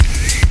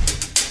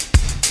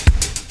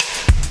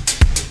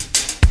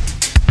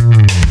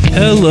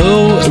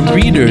Hello,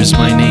 readers.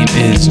 My name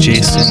is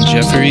Jason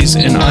Jeffries,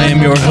 and I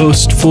am your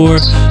host for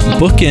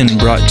Bookin',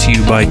 brought to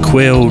you by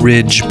Quail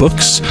Ridge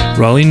Books,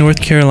 Raleigh,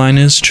 North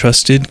Carolina's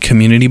trusted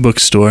community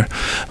bookstore.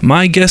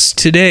 My guest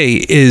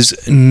today is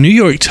New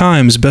York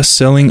Times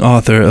bestselling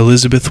author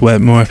Elizabeth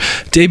Wetmore,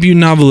 debut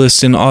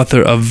novelist and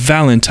author of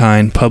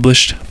Valentine,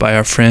 published by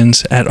our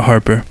friends at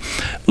Harper.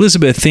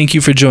 Elizabeth, thank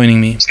you for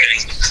joining me.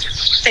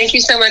 Thank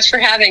you so much for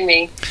having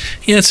me.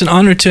 Yeah, it's an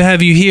honor to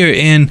have you here.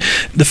 And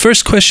the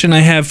first question I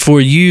have for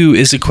you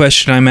is a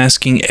question I'm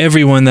asking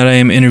everyone that I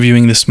am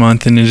interviewing this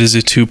month, and it is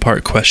a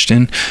two-part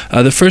question.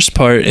 The first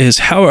part is,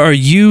 how are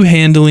you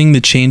handling the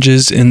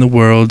changes in the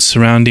world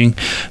surrounding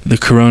the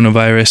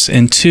coronavirus?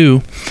 And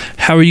two,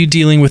 how are you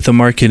dealing with the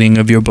marketing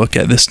of your book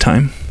at this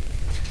time?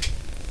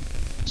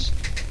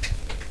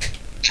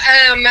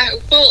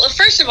 Well,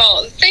 first of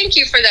all, thank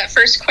you for that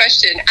first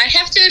question. I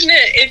have to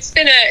admit, it's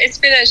been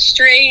a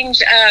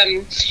strange,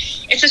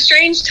 it's a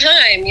strange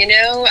time,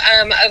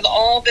 of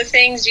all the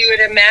things you would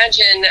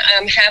imagine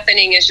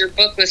happening as your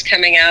book was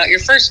coming out, your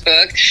first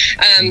book.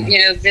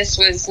 This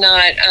was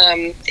not,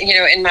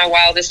 in my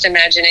wildest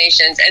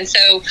imaginations. And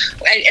so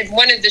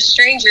one of the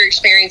stranger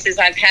experiences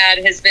I've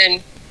had has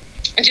been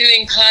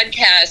doing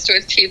podcasts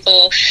with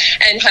people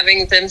and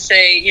having them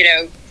say,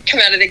 come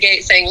out of the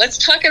gate saying, let's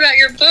talk about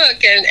your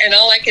book. And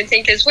all I can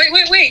think is,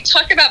 wait,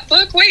 talk about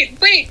book? Wait,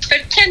 but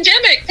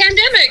pandemic,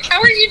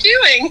 how are you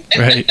doing?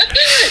 Right.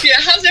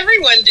 How's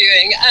everyone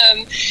doing?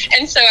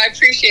 And so I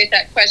appreciate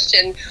that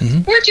question.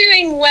 Mm-hmm. We're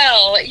doing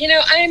well.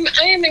 I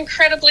am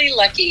incredibly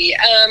lucky.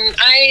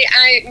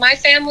 My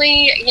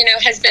family,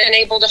 has been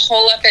able to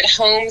hole up at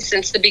home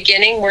since the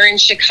beginning. We're in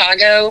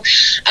Chicago.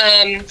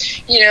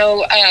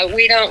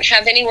 We don't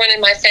have anyone in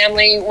my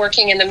family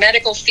working in the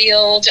medical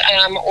field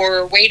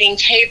or waiting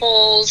tables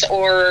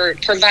or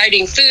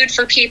providing food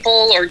for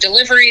people or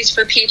deliveries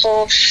for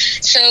people.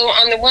 So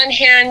on the one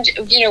hand,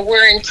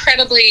 we're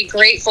incredibly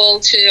grateful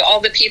to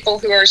all the people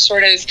who are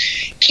sort of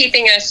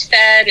keeping us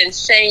fed and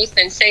safe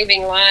and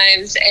saving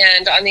lives.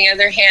 And on the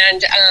other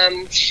hand,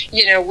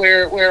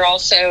 we're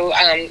also,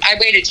 I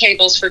waited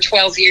tables for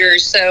 12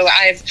 years. So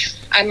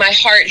my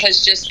heart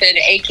has just been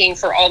aching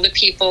for all the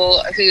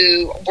people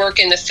who work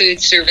in the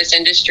food service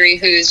industry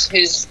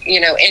whose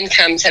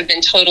incomes have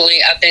been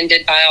totally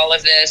upended by all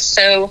of this.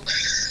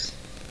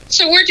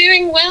 So we're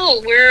doing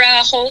well. We're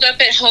holed up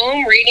at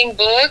home reading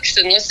books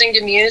and listening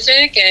to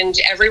music, and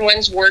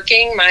everyone's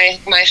working. My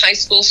high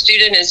school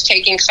student is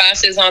taking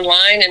classes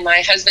online, and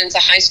my husband's a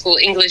high school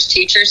English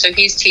teacher, so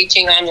he's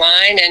teaching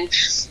online. And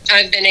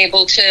I've been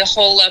able to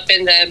hole up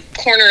in the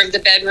corner of the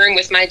bedroom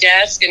with my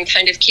desk and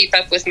kind of keep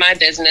up with my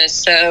business.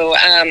 So,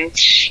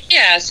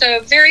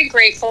 so very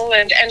grateful.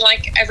 And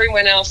like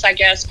everyone else, I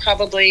guess,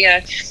 probably,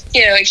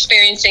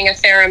 experiencing a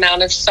fair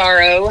amount of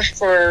sorrow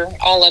for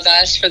all of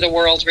us, for the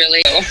world,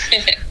 really.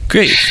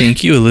 Great.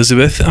 Thank you,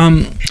 Elizabeth.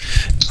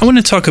 I want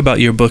to talk about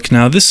your book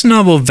now. This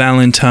novel,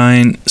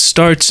 Valentine,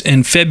 starts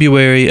in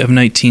February of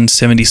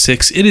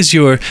 1976. It is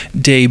your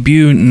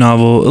debut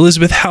novel.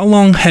 Elizabeth, how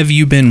long have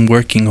you been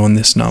working on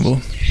this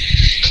novel?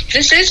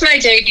 This is my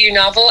debut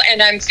novel,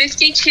 and I'm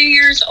 52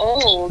 years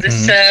old.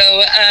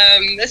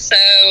 Mm-hmm. So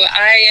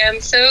I am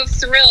so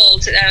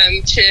thrilled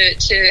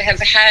to have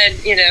had,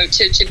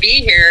 to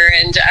be here.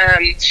 And,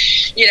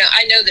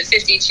 I know that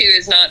 52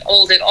 is not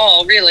old at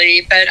all,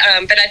 really. But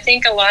I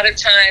think a lot of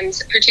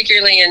times,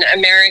 particularly in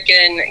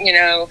American,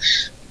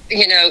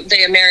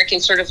 the American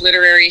sort of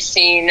literary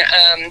scene,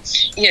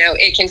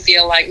 it can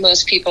feel like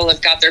most people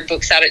have got their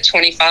books out at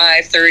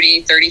 25,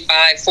 30,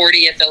 35,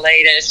 40 at the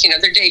latest,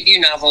 their debut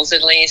novels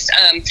at least.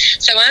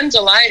 So I'm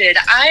delighted.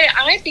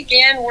 I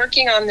began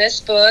working on this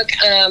book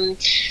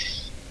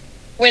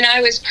when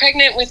I was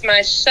pregnant with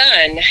my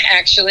son,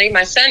 actually.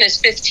 My son is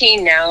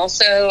 15 now,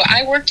 so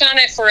I worked on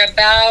it for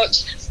about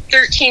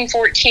 13,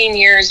 14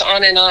 years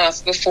on and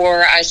off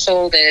before I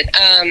sold it.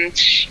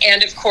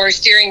 And of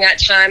course, during that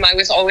time, I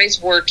was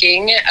always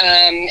working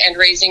and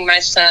raising my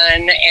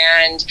son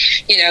and,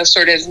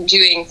 sort of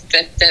doing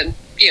the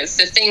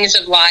things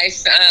of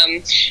life.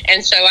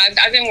 And so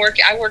I've been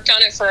working, I worked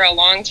on it for a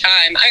long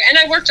time.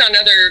 I worked on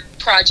other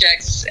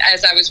projects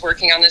as I was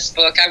working on this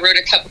book. I wrote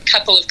a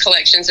couple of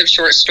collections of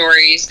short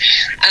stories.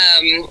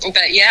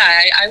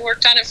 I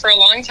worked on it for a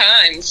long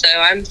time. So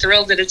I'm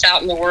thrilled that it's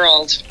out in the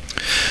world.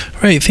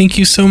 Right, thank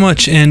you so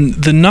much. And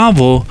the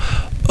novel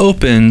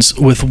opens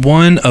with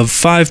one of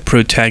 5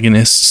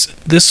 protagonists,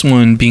 this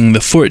one being the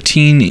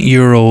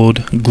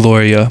 14-year-old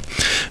Gloria.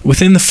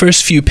 Within the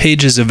first few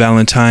pages of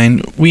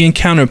Valentine, we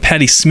encounter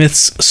Patti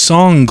Smith's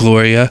song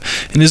Gloria,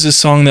 and this is a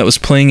song that was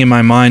playing in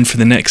my mind for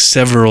the next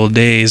several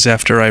days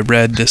after I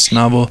read this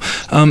novel.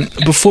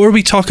 Before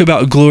we talk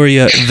about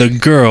Gloria the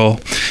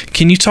girl,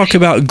 can you talk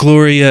about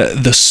Gloria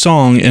the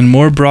song and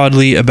more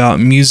broadly about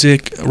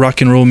music,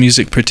 rock and roll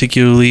music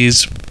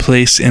particularly's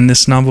place in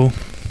this novel?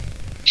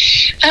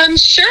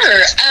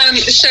 Sure.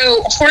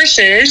 So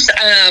Horses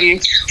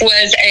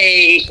was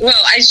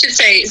I should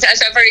say, as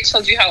I've already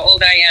told you how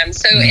old I am.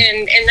 So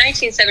in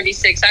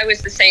 1976, I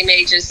was the same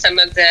age as some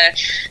of the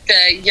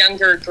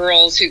younger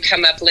girls who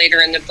come up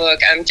later in the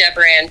book.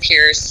 Deborah Ann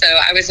Pierce. So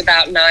I was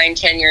about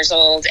 9-10 years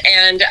old.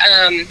 And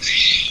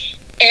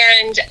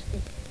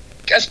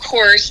of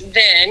course,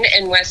 then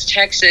in West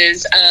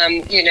Texas,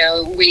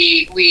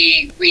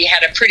 we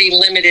had a pretty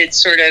limited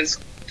sort of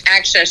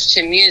access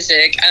to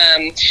music,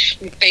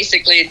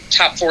 basically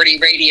top 40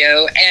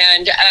 radio,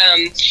 and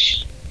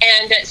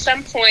at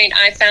some point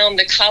I found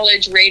the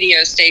college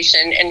radio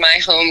station in my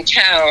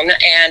hometown,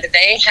 and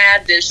they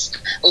had this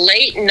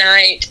late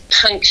night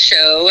punk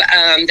show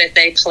that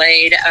they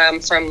played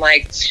from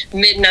like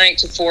midnight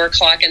to 4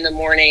 o'clock in the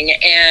morning,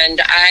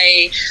 and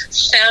I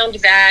found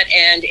that,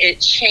 and it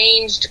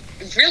changed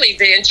really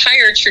the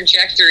entire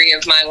trajectory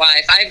of my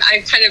life.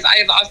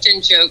 I've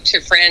often joked to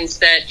friends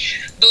that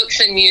books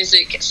and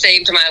music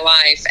saved my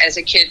life as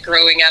a kid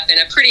growing up in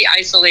a pretty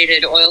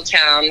isolated oil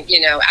town,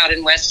 out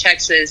in West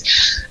Texas.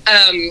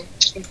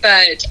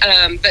 But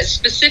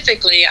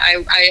specifically,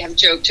 I have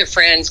joked to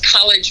friends,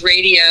 college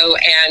radio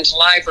and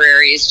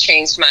libraries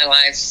changed my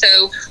life.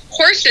 So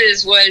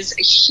Horses was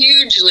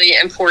hugely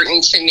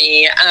important to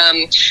me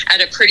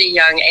at a pretty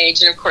young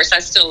age. And of course, I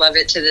still love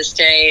it to this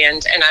day.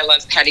 And I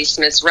love Patti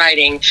Smith's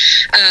writing.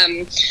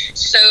 I'm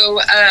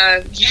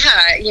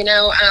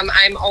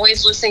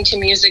always listening to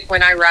music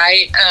when I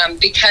write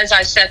because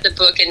I set the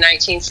book in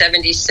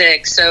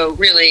 1976. So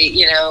really,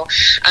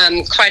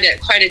 quite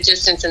a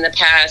distance in the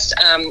past.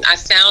 I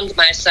found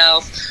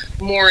myself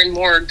more and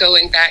more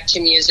going back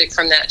to music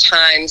from that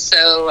time.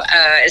 So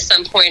at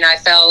some point I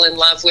fell in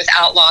love with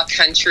outlaw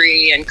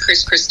country and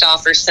Chris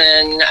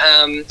Christopherson,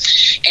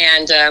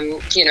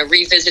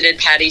 revisited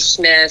Patti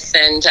Smith,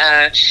 and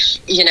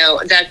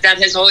that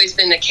has always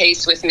been the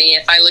case with me.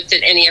 If I looked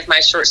at any of my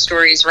short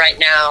stories right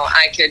now,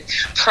 I could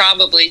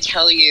probably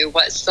tell you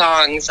what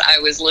songs I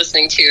was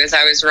listening to as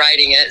I was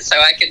writing it. So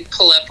I could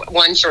pull up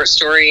one short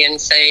story and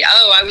say,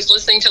 oh, I was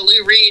listening to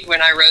Lou Reed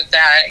when I wrote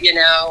that,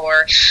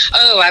 or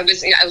oh, I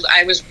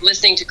was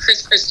listening to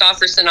Chris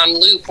Christopherson on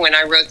loop when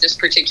I wrote this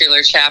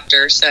particular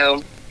chapter.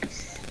 So,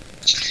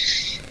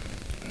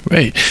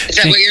 right. Is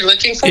that what you're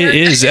looking for? It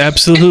is,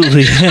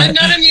 absolutely. I'm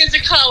not a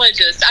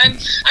musicologist.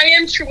 I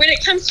am when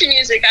it comes to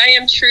music, I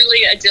am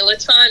truly a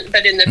dilettante,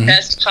 but in the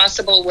best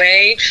possible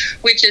way,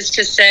 which is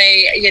to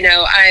say,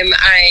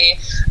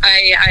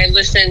 I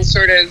listen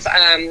sort of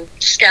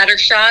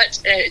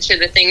scattershot to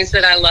the things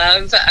that I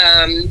love,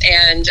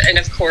 and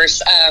of course,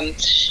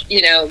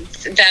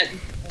 that.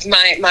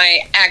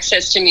 My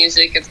access to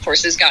music, of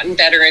course, has gotten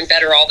better and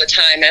better all the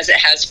time, as it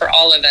has for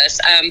all of us.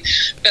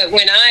 But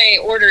when I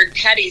ordered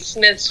Patti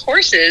Smith's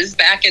Horses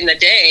back in the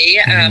day,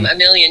 a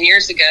million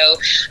years ago,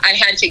 I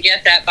had to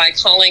get that by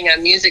calling a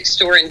music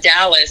store in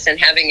Dallas and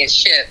having it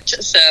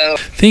shipped. So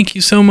thank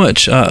you so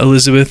much,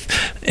 Elizabeth.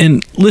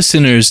 And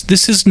listeners,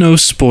 this is no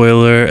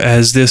spoiler,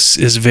 as this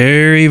is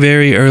very,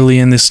 very early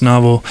in this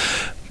novel.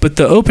 But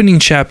the opening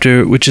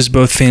chapter, which is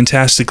both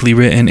fantastically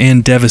written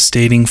and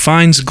devastating,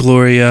 finds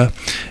Gloria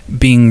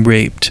being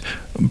raped,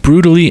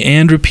 brutally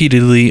and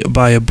repeatedly,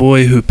 by a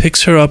boy who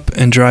picks her up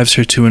and drives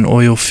her to an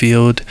oil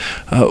field.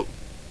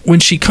 When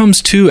she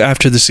comes to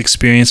after this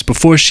experience,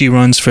 before she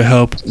runs for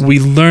help, we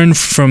learn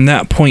from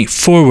that point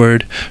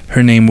forward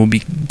her name will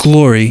be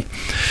Glory.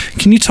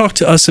 Can you talk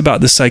to us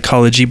about the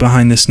psychology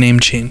behind this name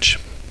change?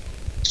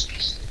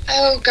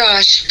 Oh,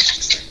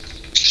 gosh.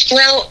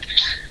 Well,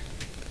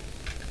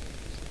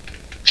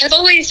 I've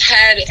always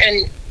had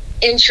an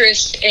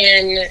interest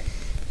in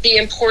the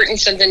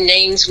importance of the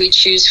names we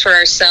choose for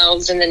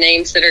ourselves and the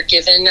names that are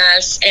given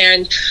us.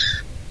 And,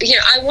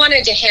 I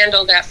wanted to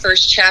handle that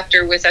first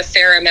chapter with a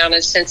fair amount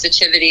of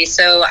sensitivity.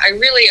 So I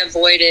really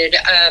avoided,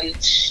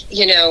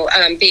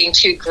 being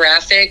too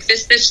graphic.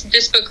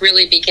 This book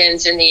really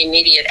begins in the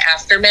immediate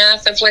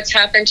aftermath of what's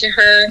happened to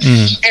her.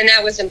 And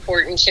that was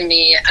important to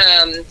me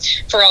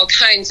for all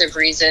kinds of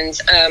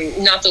reasons,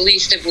 not the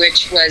least of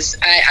which was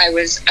I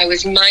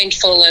was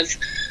mindful of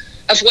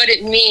what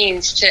it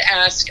means to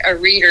ask a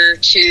reader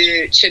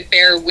to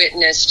bear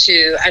witness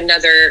to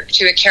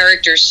a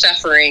character's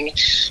suffering,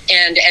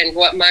 and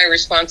what my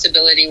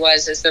responsibility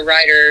was as the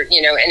writer,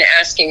 in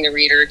asking the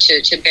reader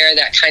to bear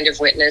that kind of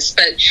witness.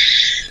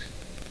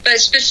 But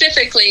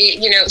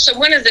specifically, so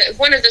one of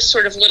the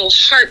sort of little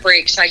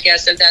heartbreaks, I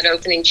guess, of that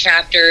opening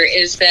chapter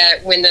is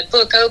that when the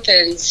book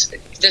opens,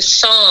 the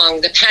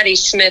song, the Patti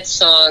Smith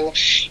song,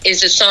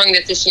 is a song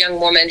that this young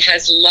woman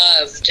has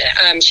loved.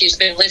 She's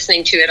been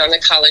listening to it on the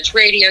college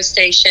radio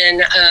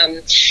station.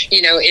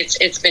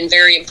 It's been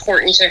very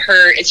important to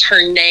her. It's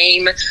her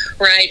name,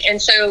 right?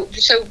 And so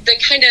the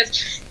kind of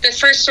the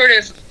first sort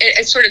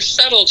of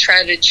subtle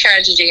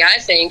tragedy, I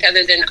think,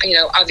 other than,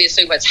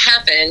 obviously what's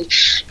happened,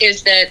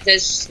 is that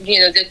this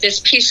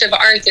piece of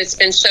art that's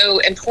been so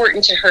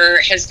important to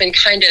her has been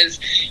kind of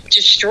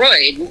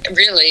destroyed,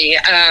 really,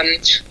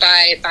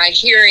 by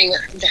hearing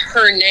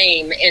her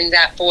name in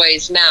that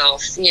boy's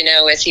mouth,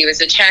 as he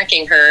was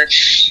attacking her.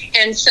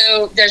 And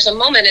so there's a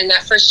moment in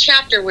that first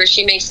chapter where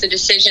she makes the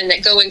decision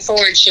that going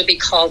forward she'll be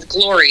called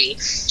Glory.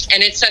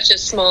 And it's such a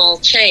small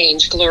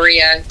change,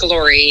 Gloria,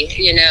 glory,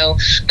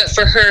 but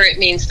for her it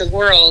means the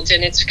world.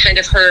 And it's kind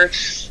of her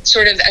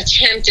sort of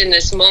attempt in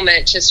this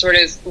moment to sort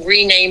of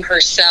rename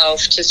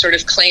herself, to sort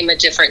of claim a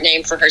different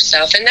name for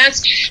herself. And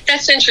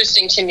that's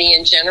interesting to me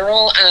in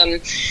general.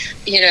 Again,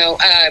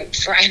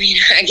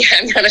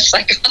 I'm not a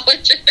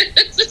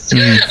psychologist.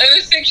 I'm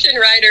a fiction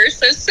writer.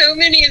 So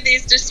many of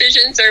these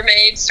decisions are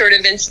made sort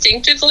of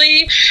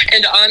instinctively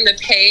and on the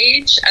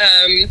page.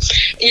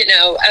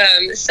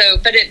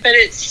 But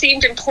it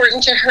seemed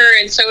important to her,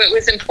 and so it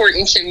was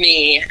important to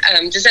me.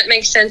 Does that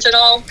make sense at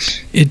all?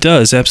 It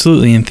does,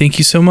 absolutely, and thank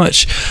you so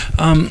much.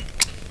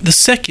 The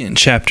second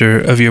chapter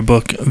of your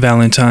book,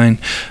 Valentine,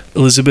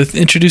 Elizabeth,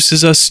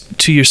 introduces us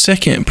to your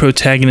second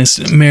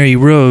protagonist, Mary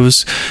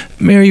Rose.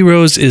 Mary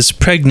Rose is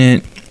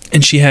pregnant,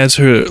 and she has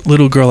her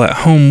little girl at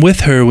home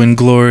with her when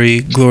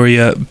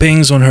Gloria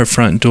bangs on her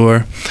front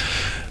door.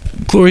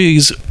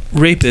 Gloria's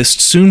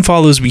rapist soon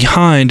follows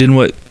behind, and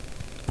what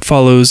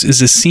follows is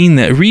a scene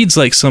that reads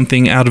like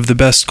something out of the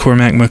best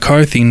Cormac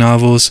McCarthy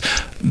novels.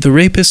 The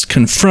rapist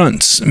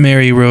confronts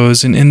Mary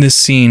Rose, and in this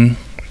scene,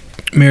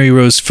 Mary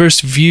Rose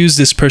first views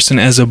this person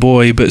as a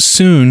boy, but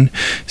soon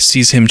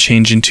sees him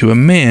change into a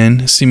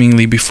man,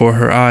 seemingly before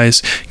her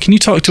eyes. Can you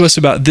talk to us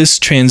about this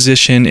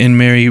transition in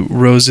Mary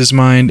Rose's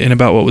mind and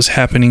about what was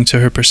happening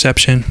to her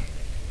perception?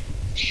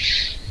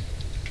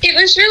 It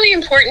was really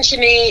important to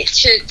me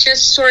to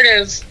just sort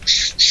of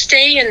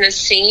stay in the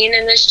scene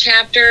in this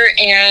chapter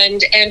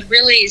and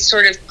really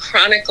sort of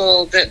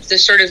chronicle the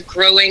sort of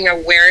growing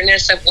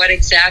awareness of what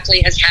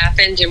exactly has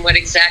happened and what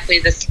exactly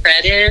the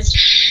threat is.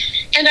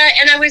 And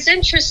I was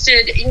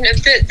interested,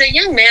 the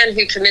young man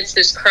who commits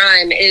this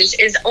crime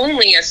is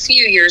only a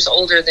few years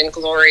older than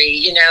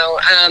Glory, in a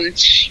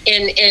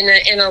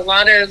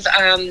lot of,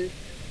 I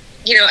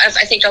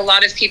think a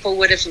lot of people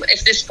would have,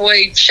 if this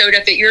boy showed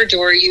up at your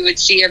door, you would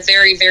see a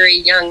very, very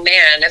young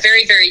man, a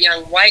very, very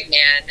young white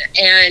man.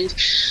 And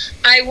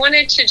I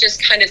wanted to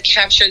just kind of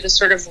capture the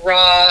sort of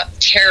raw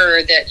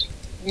terror that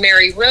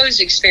Mary Rose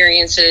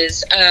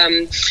experiences,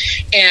 and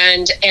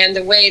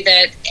the way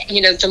that,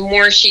 the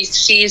more she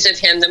sees of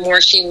him, the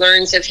more she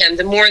learns of him,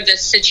 the more the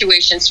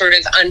situation sort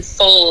of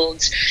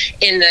unfolds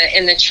in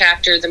the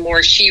chapter, the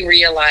more she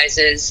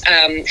realizes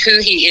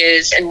who he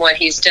is and what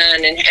he's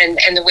done,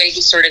 and the way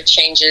he sort of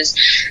changes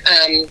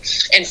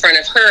in front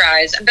of her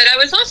eyes. But I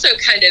was also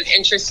kind of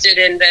interested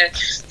in the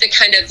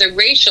kind of the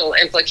racial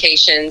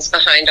implications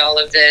behind all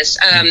of this.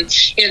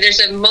 There's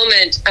a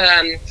moment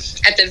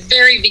at the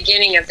very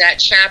beginning of that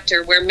chapter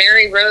where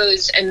Mary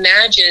Rose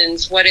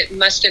imagines what it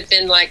must have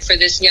been like for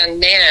this young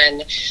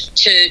man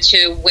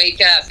to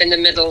wake up in the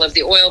middle of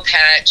the oil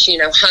patch,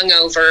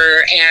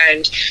 hungover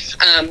and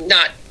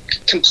not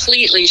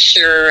completely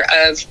sure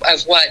of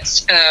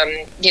what's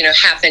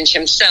happened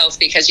himself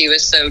because he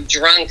was so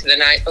drunk the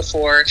night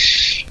before,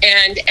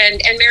 and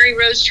Mary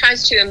Rose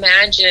tries to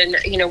imagine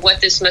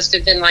what this must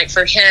have been like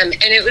for him,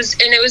 and it was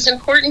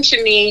important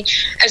to me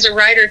as a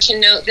writer to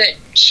note that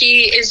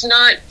she is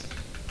not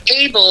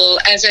able,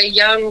 as a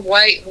young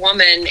white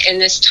woman in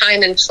this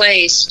time and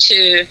place,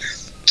 to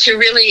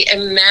really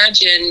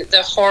imagine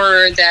the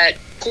horror that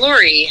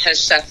Glory has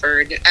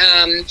suffered,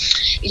 and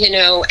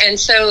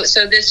so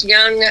this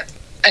young,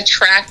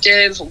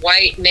 attractive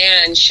white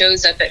man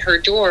shows up at her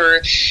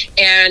door,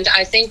 and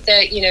I think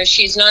that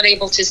she's not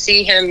able to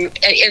see him,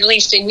 at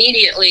least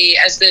immediately,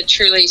 as the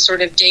truly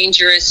sort of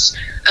dangerous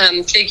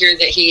figure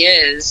that he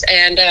is,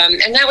 and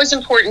that was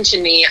important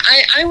to me.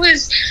 I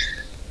was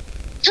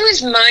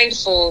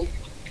mindful.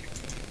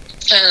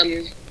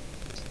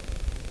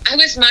 I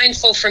was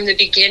mindful from the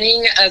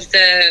beginning of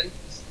the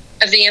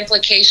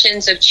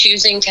implications of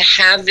choosing to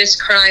have this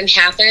crime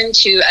happen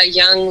to a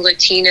young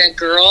Latina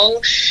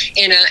girl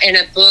in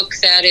a book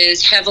that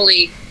is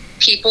heavily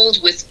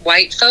peopled with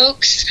white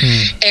folks,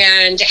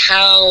 and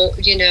how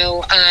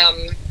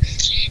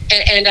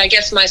and I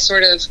guess my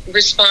sort of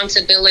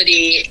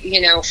responsibility,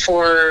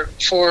 for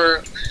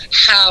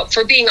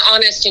being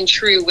honest and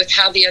true with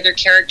how the other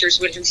characters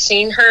would have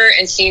seen her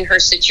and seen her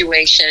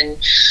situation.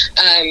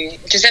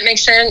 Does that make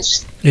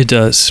sense? It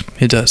does.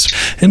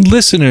 And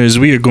listeners,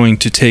 we are going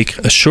to take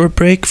a short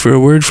break for a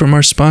word from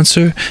our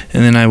sponsor,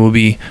 and then I will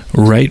be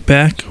right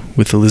back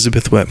with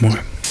Elizabeth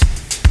Wetmore.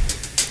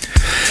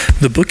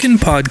 The Bookin'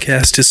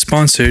 Podcast is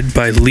sponsored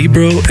by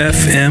Libro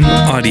FM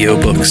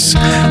Audiobooks.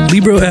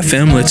 Libro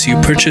FM lets you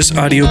purchase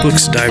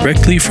audiobooks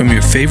directly from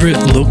your favorite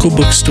local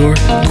bookstore,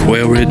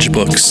 Quail Ridge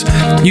Books.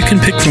 You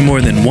can pick from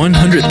more than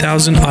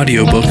 100,000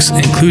 audiobooks,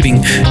 including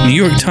New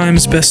York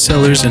Times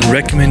bestsellers and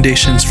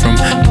recommendations from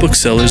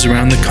booksellers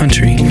around the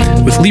country.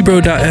 With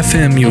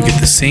Libro.fm, you'll get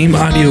the same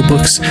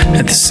audiobooks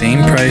at the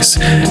same price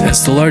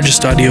as the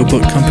largest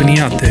audiobook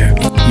company out there.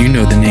 You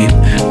know the name,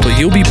 but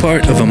you'll be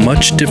part of a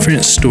much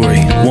different story,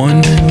 one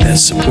that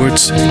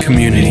supports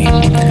community.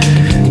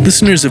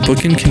 Listeners of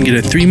Bookin' can get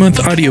a 3-month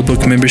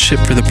audiobook membership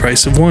for the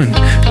price of one.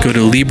 Go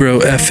to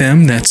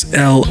Libro.fm, that's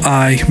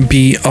Libro.fm,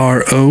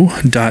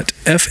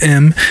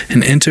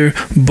 and enter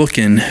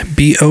Bookin', Bookin,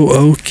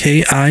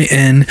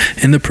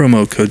 in the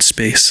promo code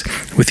space.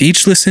 With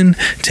each listen,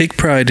 take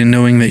pride in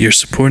knowing that you're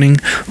supporting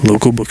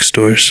local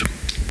bookstores.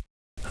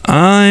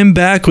 I'm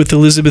back with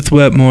Elizabeth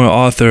Wetmore,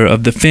 author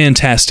of the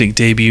fantastic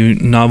debut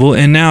novel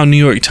and now New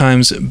York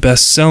Times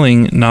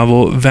best-selling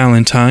novel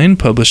Valentine,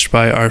 published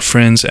by our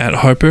friends at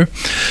Harper.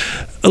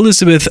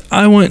 Elizabeth,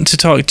 I want to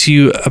talk to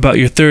you about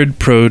your third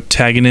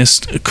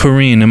protagonist,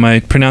 Corinne. Am I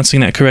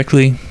pronouncing that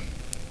correctly?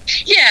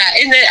 Yeah,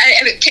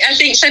 I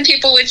think some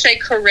people would say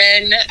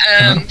Corinne.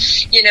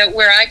 You know,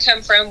 where I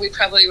come from, we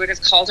probably would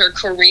have called her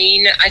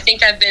Corrine. I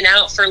think I've been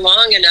out for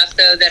long enough,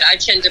 though, that I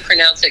tend to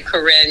pronounce it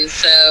Corinne.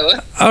 So,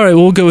 all right,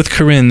 we'll go with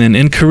Corinne then.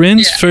 In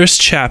Corinne's first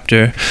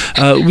chapter,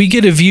 we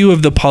get a view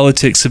of the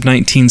politics of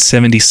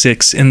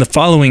 1976 in the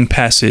following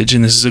passage,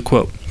 and this is a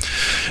quote.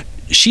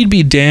 She'd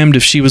be damned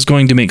if she was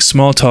going to make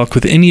small talk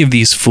with any of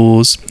these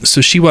fools,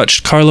 so she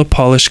watched Carla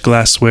polish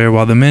glassware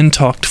while the men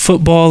talked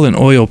football and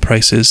oil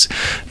prices.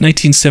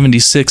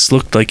 1976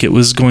 looked like it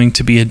was going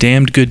to be a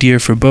damned good year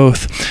for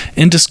both,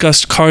 and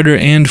discussed Carter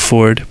and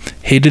Ford.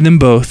 Hated them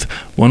both.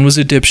 One was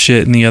a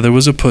dipshit and the other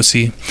was a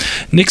pussy.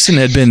 Nixon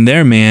had been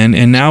their man,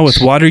 and now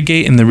with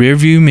Watergate in the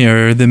rearview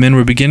mirror, the men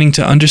were beginning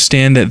to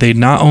understand that they'd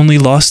not only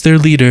lost their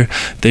leader,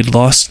 they'd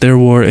lost their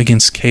war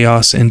against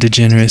chaos and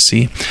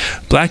degeneracy.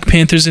 Black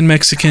Panthers and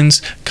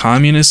Mexicans,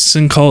 communists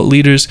and cult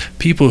leaders,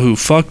 people who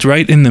fucked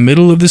right in the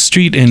middle of the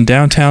street in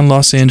downtown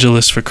Los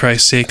Angeles, for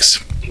Christ's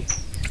sakes.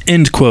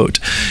 End quote.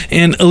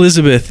 And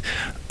Elizabeth,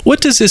 what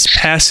does this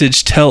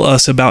passage tell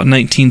us about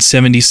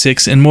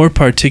 1976, and more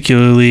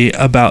particularly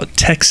about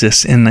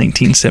Texas in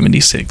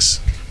 1976?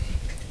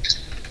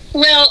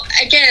 Well,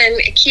 again,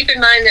 keep in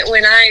mind that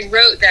when I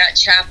wrote that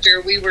chapter,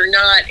 we were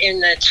not in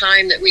the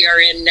time that we are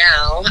in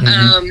now.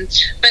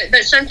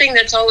 But something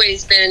that's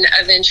always been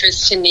of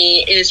interest to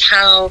me is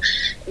how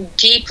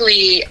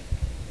deeply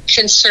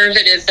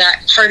conservative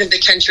that part of the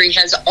country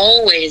has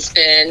always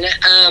been,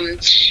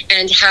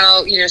 and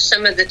how, you know,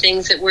 some of the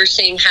things that we're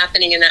seeing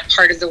happening in that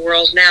part of the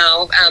world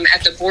now,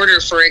 at the border,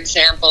 for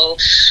example,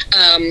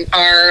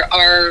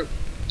 are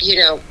you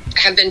know,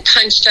 have been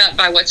punched up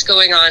by what's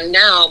going on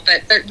now,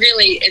 but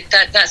really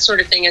that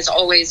sort of thing has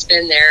always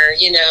been there,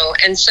 you know.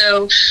 And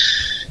so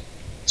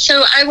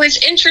I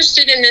was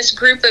interested in this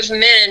group of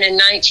men in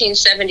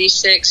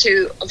 1976,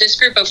 this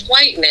group of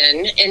white men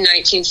in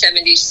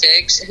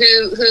 1976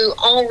 who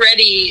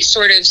already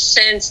sort of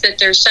sense that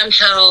they're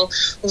somehow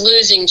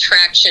losing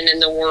traction in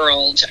the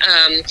world,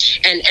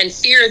 and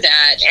fear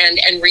that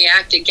and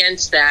react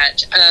against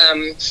that.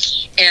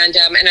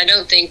 And I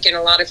don't think in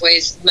a lot of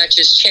ways much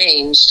has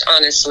changed,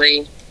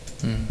 honestly.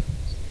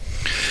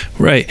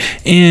 Right.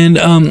 And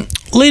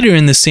later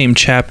in the same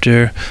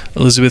chapter,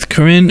 Elizabeth,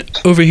 Corinne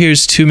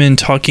overhears two men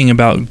talking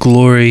about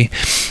Glory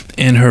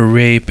and her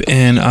rape.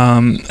 And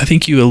I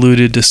think you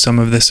alluded to some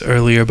of this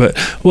earlier, but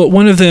what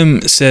one of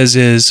them says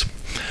is,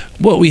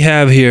 what we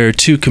have here are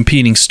two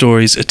competing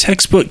stories, a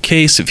textbook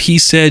case of he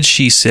said,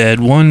 she said.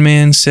 One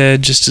man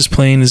said just as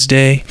plain as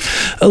day.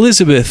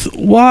 Elizabeth,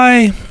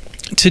 why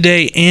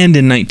today and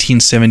in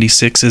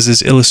 1976, as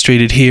is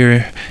illustrated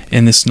here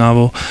in this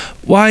novel,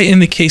 why in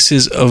the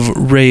cases of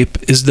rape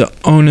is the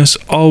onus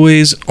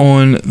always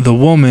on the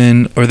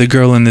woman, or the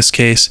girl in this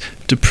case,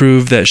 to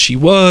prove that she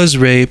was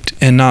raped,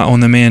 and not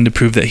on the man to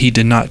prove that he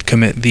did not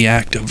commit the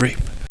act of rape?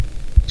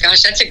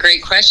 Gosh, that's a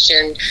great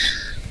question.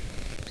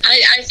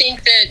 I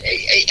think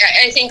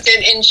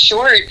that in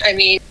short, I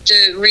mean,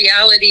 the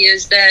reality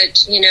is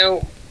that, you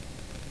know,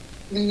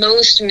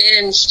 most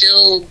men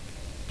still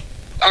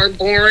are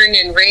born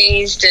and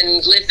raised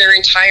and live their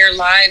entire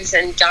lives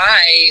and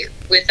die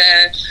with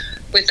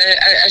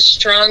a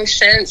strong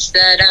sense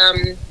that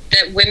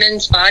that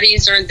women's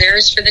bodies are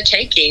theirs for the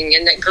taking,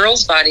 and that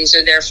girls' bodies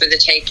are there for the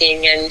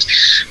taking. And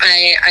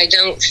I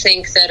don't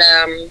think that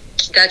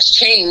that's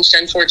changed,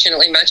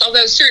 unfortunately, much,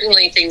 although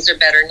certainly things are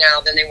better now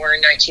than they were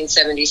in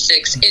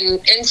 1976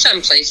 in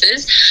some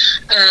places.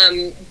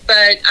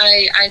 But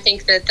I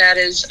think that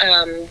is...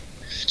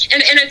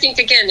 And I think,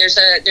 again,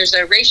 there's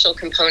a racial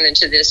component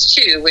to this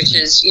too, which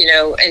is, you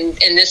know,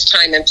 in this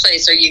time and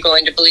place, are you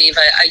going to believe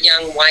a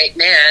young white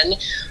man,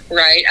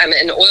 right? I'm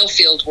an oil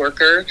field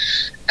worker,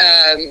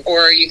 or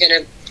are you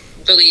going to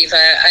believe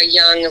a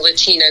young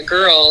Latina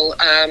girl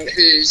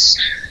who's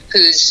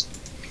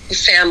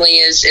family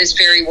is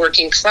very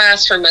working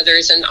class. Her mother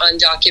is an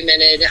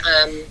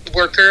undocumented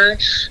worker.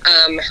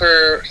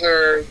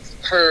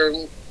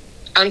 Her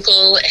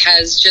uncle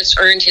has just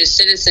earned his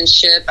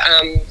citizenship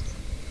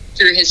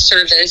through his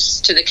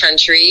service to the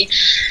country,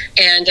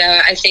 and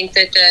I think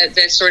that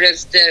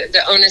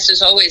the onus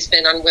has always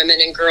been on women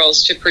and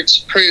girls to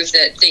prove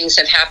that things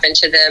have happened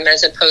to them,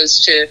 as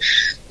opposed to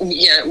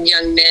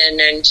young men,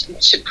 and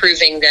to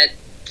proving that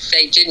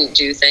they didn't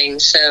do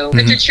things. So,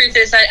 but the truth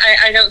is,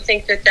 I don't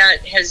think that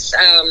has.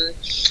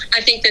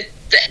 I think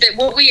that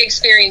what we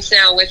experience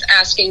now with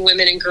asking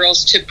women and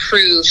girls to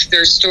prove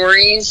their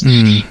stories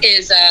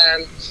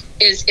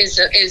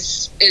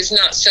is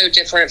not so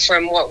different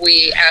from what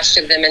we asked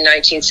of them in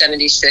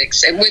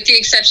 1976, and with the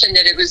exception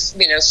that it was,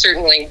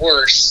 certainly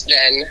worse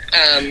then,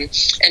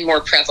 and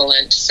more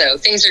prevalent. So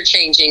things are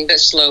changing, but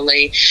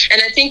slowly.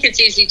 And I think it's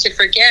easy to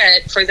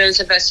forget, for those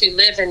of us who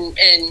live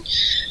in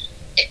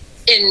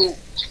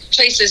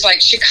places like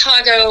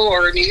Chicago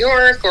or New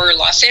York or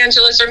Los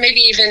Angeles, or maybe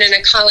even in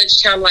a college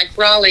town like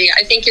Raleigh.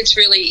 I think it's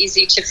really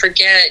easy to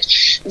forget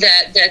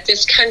that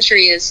this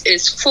country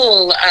is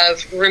full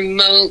of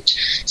remote,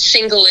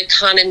 single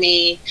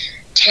economy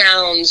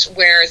towns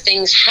where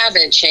things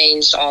haven't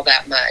changed all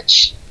that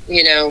much,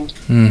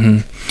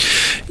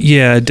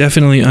 Yeah,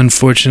 definitely.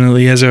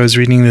 Unfortunately, as I was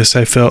reading this,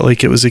 I felt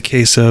like it was a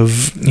case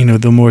of,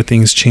 the more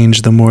things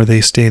change, the more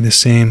they stay the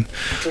same.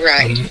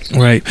 Right.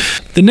 Right.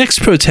 The next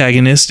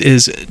protagonist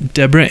is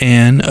Deborah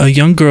Ann, a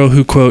young girl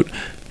who, quote,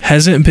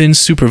 hasn't been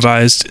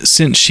supervised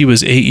since she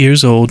was 8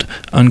 years old,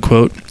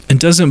 unquote, and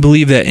doesn't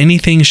believe that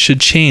anything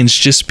should change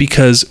just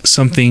because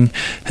something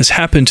has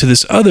happened to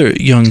this other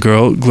young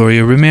girl,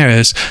 Gloria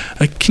Ramirez.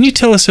 Can you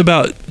tell us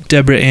about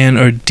Deborah Ann,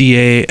 or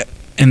DA,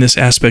 and this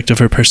aspect of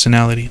her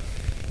personality?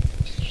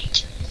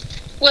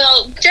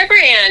 Well,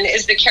 Deborah Ann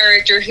is the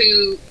character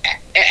who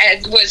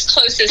was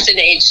closest in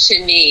age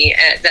to me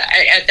at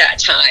that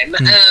time.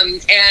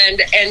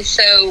 And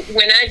so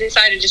when I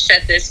decided to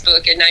set this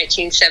book in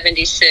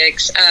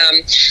 1976,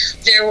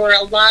 there were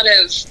a lot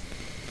of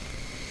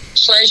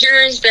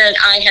pleasures that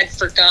I had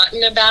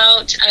forgotten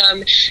about,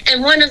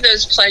 and one of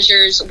those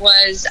pleasures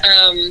was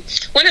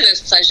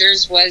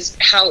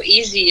how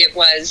easy it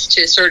was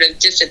to sort of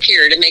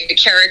disappear, to make a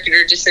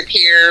character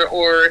disappear,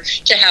 or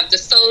to have the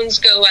phones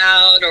go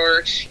out,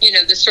 or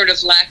the sort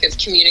of lack of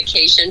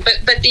communication.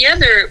 But the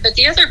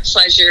other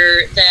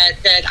pleasure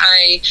that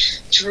I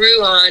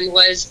drew on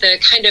was the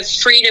kind of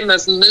freedom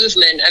of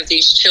movement of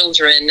these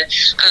children,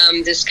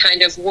 this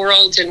kind of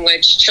world in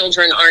which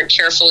children aren't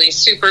carefully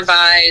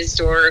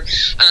supervised or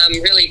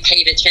really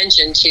paid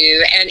attention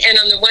to. And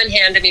on the one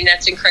hand,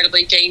 that's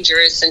incredibly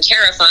dangerous and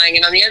terrifying.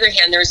 And on the other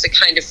hand, there's a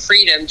kind of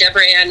freedom.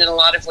 Deborah Ann, in a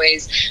lot of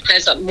ways,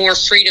 has more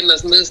freedom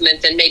of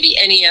movement than maybe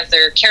any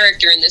other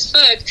character in this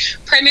book,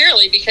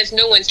 primarily because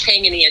no one's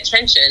paying any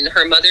attention.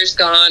 Her mother's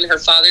gone, her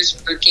father's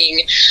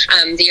working,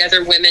 the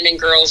other women and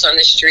girls on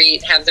the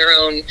street have their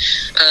own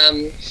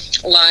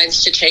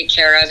lives to take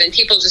care of, and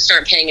people just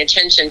aren't paying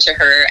attention to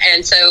her.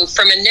 And so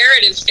from a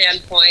narrative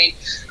standpoint,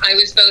 I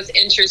was both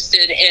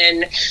interested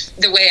in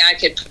the way I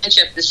could punch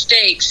up the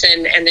stakes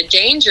and the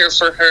danger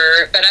for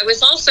her, but I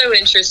was also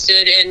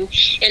interested in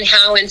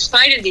how, in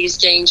spite of these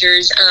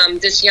dangers,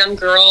 this young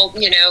girl,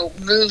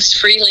 moves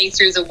freely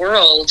through the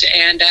world,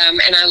 and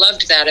I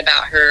loved that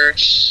about her.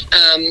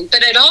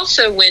 But it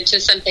also went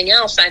to something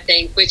else, I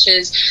think, which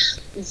is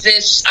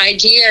this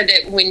idea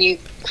that when you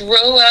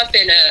grow up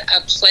in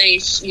a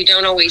place, you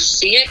don't always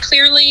see it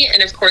clearly.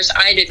 And of course,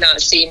 I did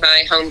not see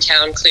my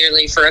hometown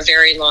clearly for a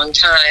very long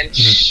time.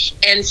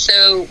 And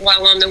so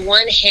while on the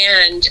one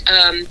hand,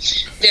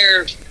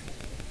 there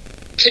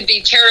could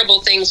be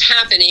terrible things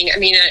happening.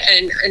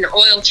 An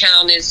oil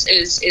town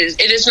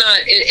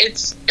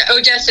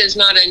Odessa is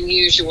not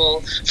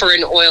unusual for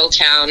an oil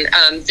town,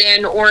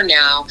 then or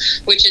now,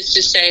 which is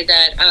to say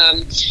that,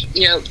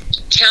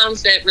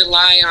 towns that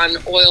rely on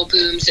oil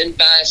booms and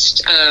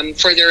bust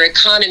for their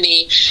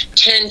economy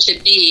tend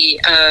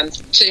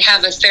to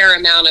have a fair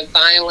amount of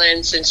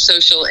violence and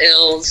social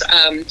ills.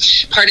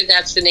 Part of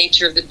that's the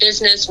nature of the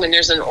business. When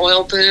there's an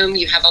oil boom,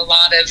 you have a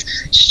lot of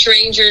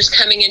strangers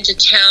coming into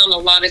town. A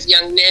lot of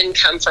young men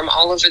come from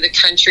all over the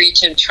country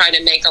to try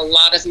to make a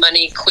lot of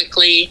money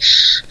quickly.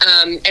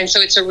 And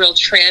so it's a real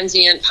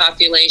transient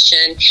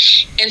population.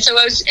 And so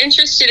I was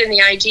interested in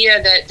the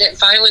idea that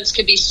violence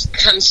could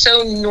become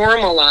so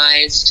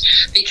normalized,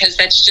 because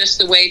that's just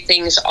the way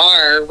things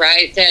are,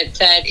 right? That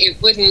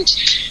it wouldn't.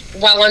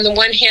 While on the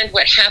one hand,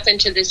 what happened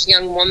to this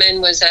young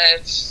woman was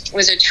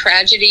a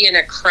tragedy and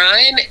a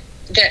crime,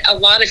 that a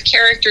lot of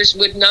characters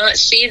would not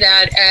see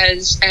that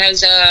as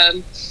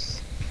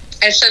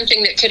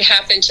something that could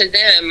happen to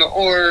them,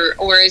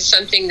 or as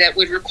something that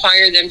would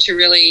require them to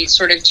really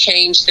sort of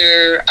change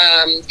their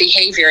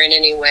behavior in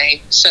any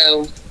way.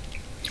 So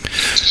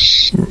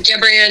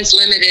Deborah Ann's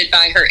limited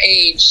by her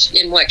age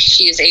in what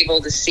she is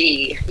able to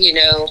see,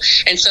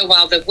 and so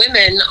while the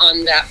women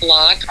on that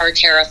block are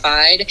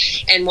terrified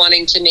and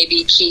wanting to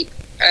maybe keep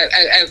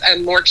a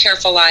more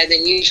careful eye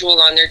than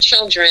usual on their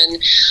children.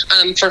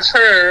 For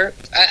her,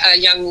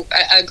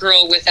 a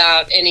girl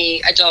without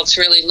any adults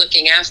really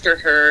looking after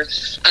her,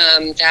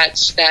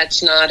 that's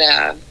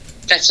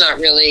not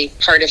really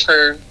part of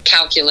her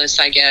calculus,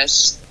 I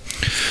guess.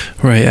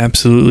 Right,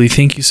 absolutely.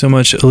 Thank you so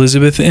much,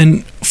 Elizabeth.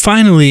 And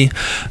finally,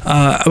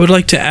 I would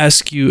like to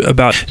ask you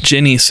about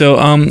Jenny. So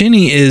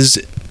Jenny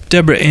is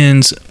Deborah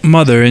Ann's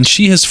mother, and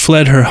she has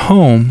fled her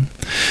home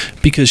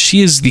because she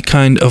is the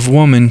kind of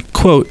woman,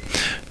 quote,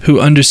 who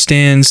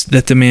understands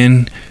that the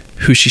man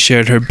who she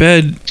shared her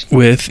bed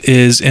with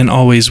is and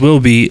always will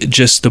be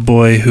just the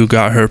boy who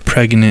got her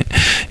pregnant,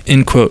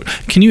 end quote.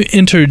 Can you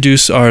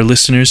introduce our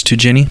listeners to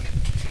Jenny?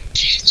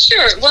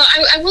 Sure. Well,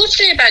 I will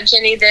say about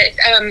Jenny that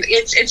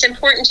it's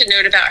important to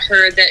note about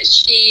her that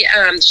she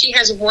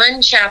has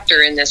one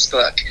chapter in this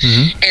book,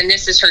 and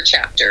this is her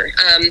chapter.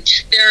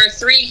 There are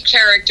three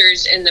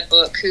characters in the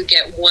book who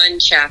get one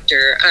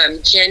chapter: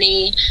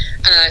 Jenny,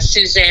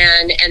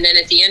 Suzanne, and then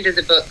at the end of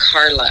the book,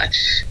 Carla.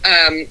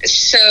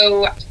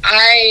 So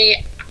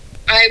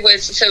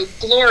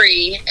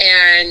Glory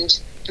and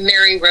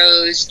Mary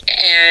Rose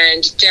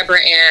and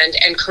Deborah Ann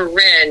and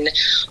Corinne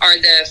are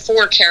the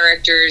four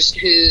characters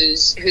who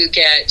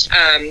get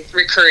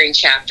recurring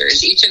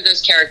chapters. Each of those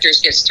characters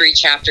gets 3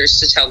 chapters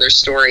to tell their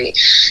story.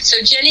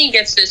 So Jenny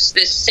gets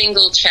this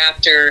single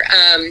chapter,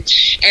 and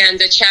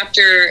the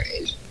chapter.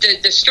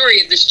 The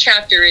story of this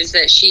chapter is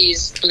that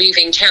she's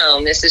leaving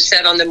town. This is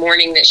set on the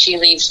morning that she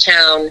leaves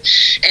town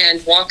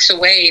and walks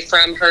away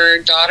from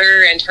her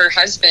daughter and her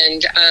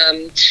husband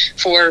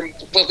for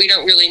what we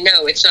don't really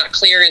know. It's not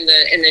clear in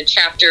the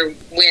chapter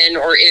when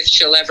or if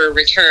she'll ever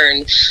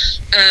return.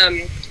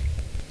 And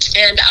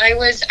I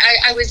was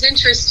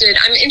interested.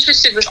 I'm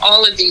interested with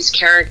all of these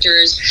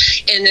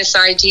characters in this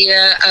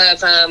idea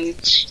of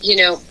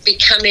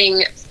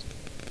becoming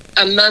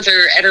a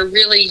mother at a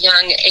really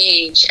young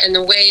age, and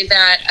the way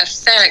that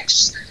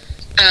affects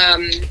a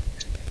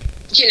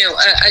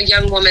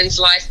young woman's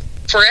life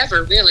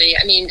forever, really.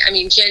 I mean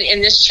in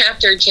this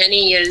chapter,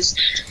 Jenny is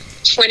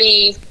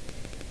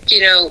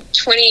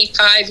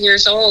 25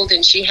 years old,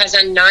 and she has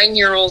a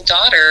 9-year-old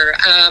daughter,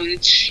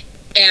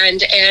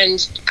 and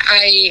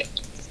I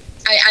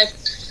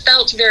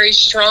felt very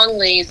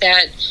strongly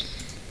that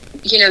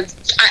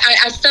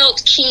I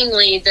felt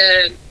keenly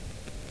the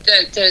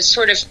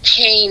sort of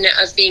pain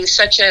of being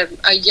such a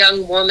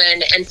young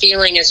woman and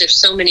feeling as if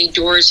so many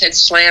doors had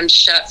slammed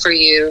shut for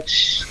you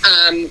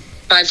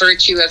by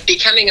virtue of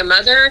becoming a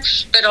mother,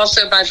 but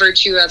also by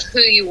virtue of who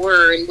you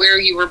were and where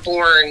you were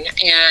born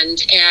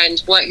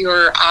and what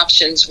your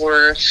options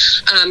were.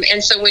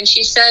 And so when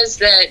she says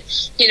that,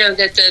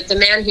 that the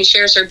man who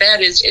shares her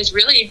bed is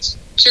really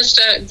just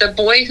the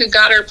boy who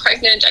got her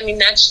pregnant, I mean,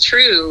 that's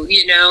true,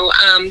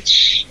 and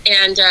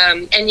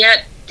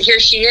yet here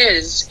she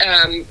is,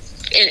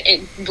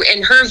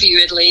 in her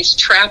view at least,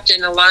 trapped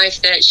in a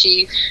life that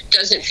she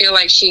doesn't feel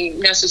like she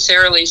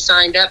necessarily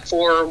signed up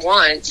for or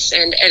wants.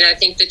 And I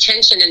think the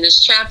tension in this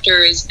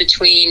chapter is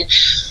between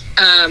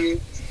her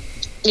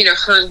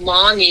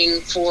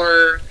longing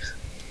for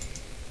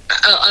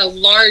a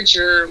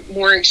larger,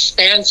 more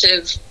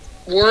expansive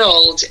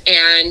world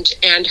and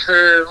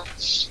her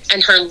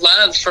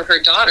love for her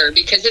daughter,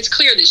 because it's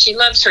clear that she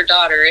loves her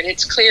daughter, and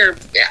it's clear,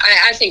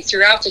 I think,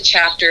 throughout the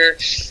chapter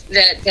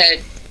that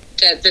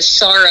the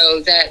sorrow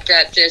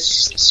that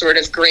this sort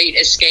of great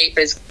escape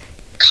is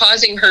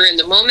causing her in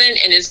the moment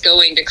and is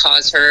going to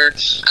cause her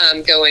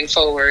going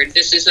forward.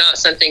 This is not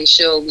something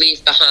she'll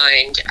leave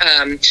behind,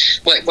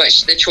 what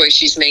the choice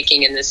she's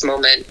making in this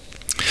moment.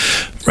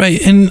 Right.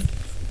 And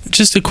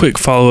just a quick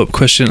follow-up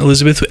question,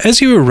 Elizabeth.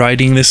 As you were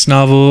writing this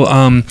novel,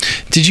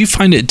 did you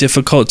find it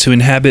difficult to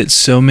inhabit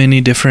so many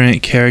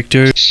different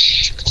characters?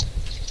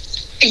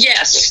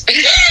 Yes,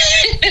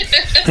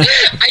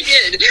 I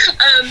did.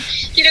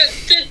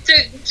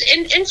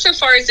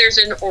 Insofar as there's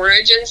an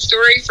origin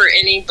story for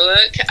any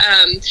book,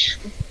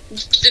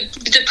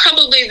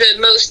 probably the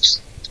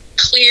most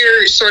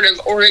clear sort of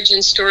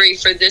origin story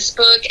for this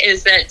book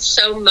is that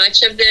so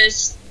much of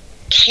this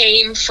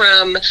came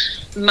from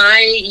my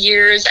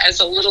years as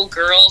a little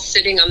girl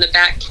sitting on the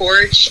back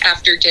porch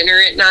after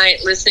dinner at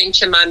night, listening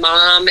to my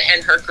mom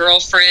and her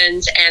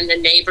girlfriends and the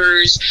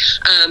neighbors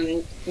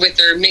with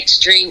their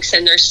mixed drinks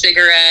and their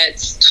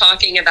cigarettes,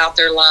 talking about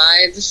their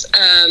lives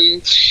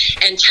and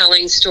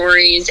telling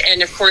stories.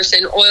 And of course,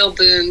 in oil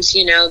booms,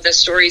 the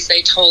stories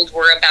they told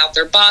were about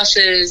their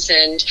bosses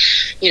and,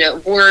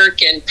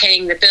 work and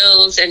paying the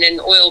bills. And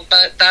in oil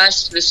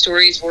bust, the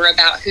stories were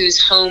about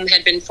whose home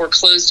had been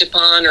foreclosed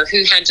upon or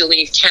who had to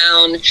leave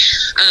town.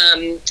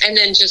 And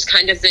then just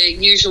kind of the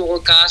usual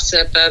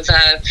gossip of,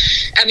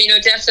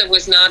 Odessa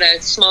was not a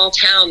small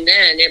town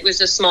then. It was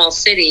a small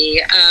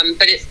city,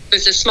 but it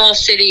was a small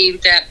city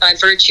that by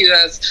virtue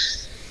of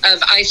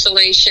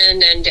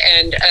isolation and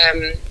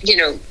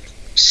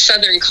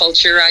Southern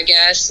culture, I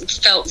guess,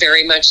 felt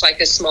very much like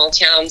a small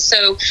town.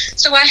 So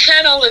I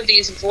had all of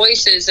these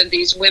voices of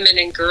these women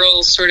and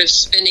girls sort of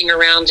spinning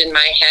around in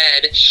my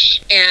head.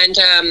 And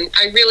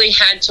I really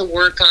had to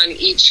work on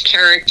each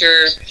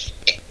character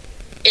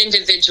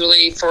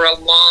individually for a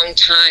long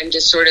time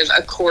to sort of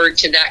accord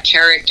to that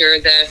character,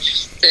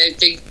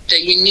 the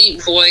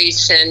unique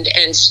voice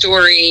and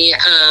story,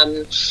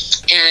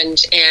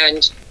 and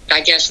I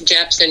guess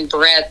depth and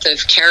breadth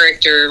of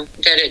character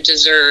that it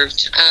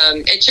deserved.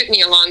 It took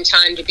me a long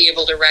time to be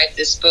able to write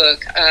this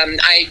book.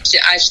 I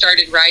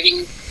started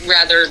writing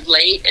rather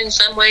late in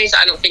some ways.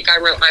 I don't think I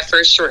wrote my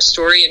first short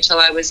story until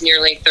I was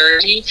nearly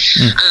 30.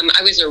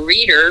 I was a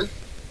reader.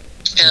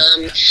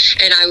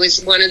 And I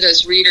was one of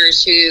those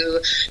readers who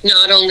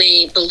not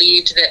only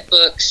believed that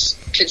books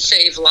could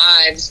save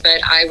lives,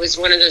 but I was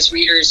one of those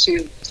readers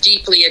who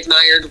deeply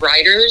admired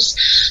writers.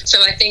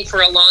 So I think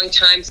for a long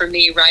time for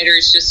me,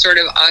 writers just sort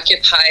of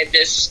occupied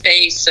this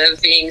space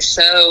of being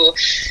so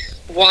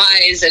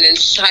wise and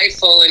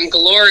insightful and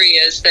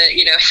glorious that,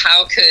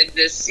 how could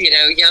this,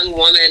 young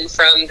woman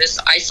from this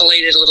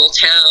isolated little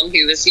town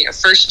who was,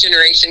 first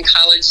generation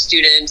college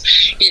student,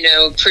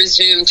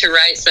 presume to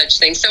write such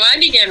things. So I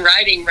began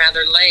writing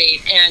rather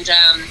late, and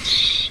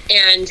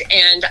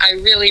I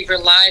really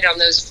relied on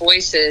those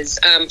voices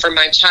from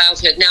my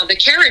childhood. Now the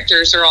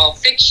characters are all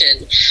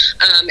fiction,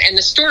 and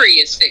the story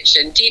is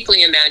fiction,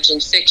 deeply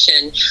imagined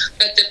fiction,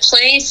 but the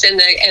place and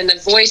the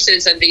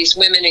voices of these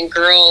women and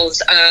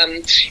girls,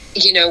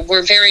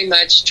 were very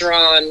much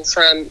drawn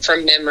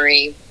from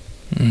memory.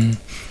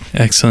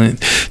 Excellent.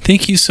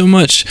 Thank you so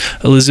much,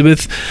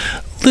 Elizabeth.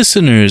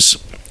 Listeners,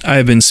 I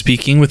have been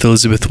speaking with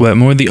Elizabeth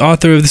Wetmore, the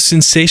author of the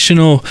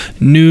sensational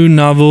new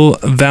novel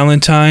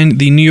Valentine,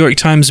 the New York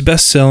Times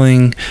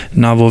best-selling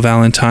novel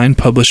Valentine,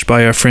 published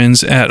by our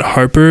friends at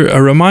Harper.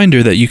 A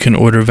reminder that you can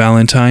order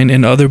Valentine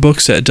and other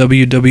books at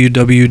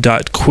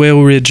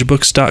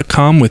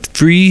www.quailridgebooks.com with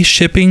free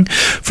shipping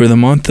for the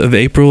month of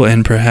April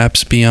and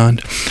perhaps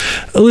beyond.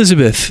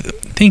 Elizabeth,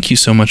 thank you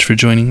so much for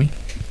joining me.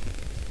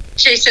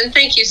 Jason,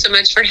 thank you so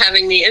much for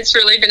having me. It's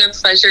really been a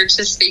pleasure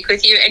to speak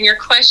with you, and your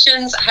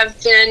questions have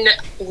been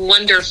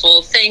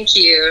wonderful. Thank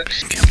you.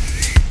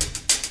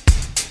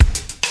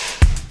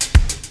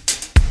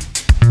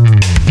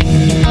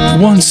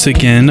 Once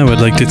again, I would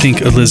like to thank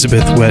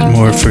Elizabeth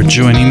Wetmore for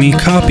joining me.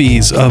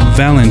 Copies of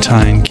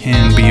Valentine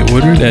can be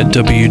ordered at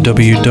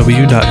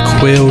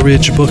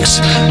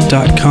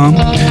www.quailridgebooks.com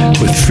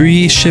with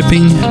free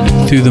shipping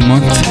through the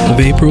month of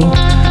April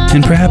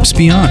and perhaps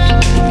beyond.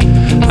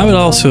 I would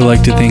also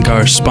like to thank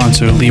our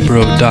sponsor,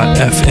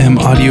 Libro.fm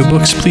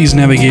audiobooks. Please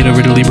navigate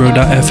over to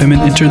Libro.fm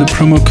and enter the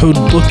promo code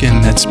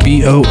BOOKIN, that's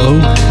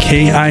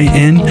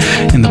BOOKIN,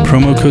 in the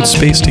promo code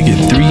space to get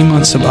 3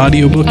 months of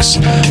audiobooks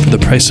for the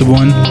price of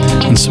one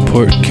and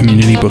support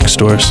community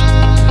bookstores.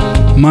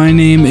 My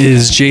name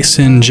is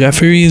Jason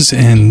Jefferies,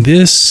 and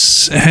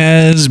this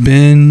has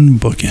been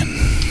Bookin'.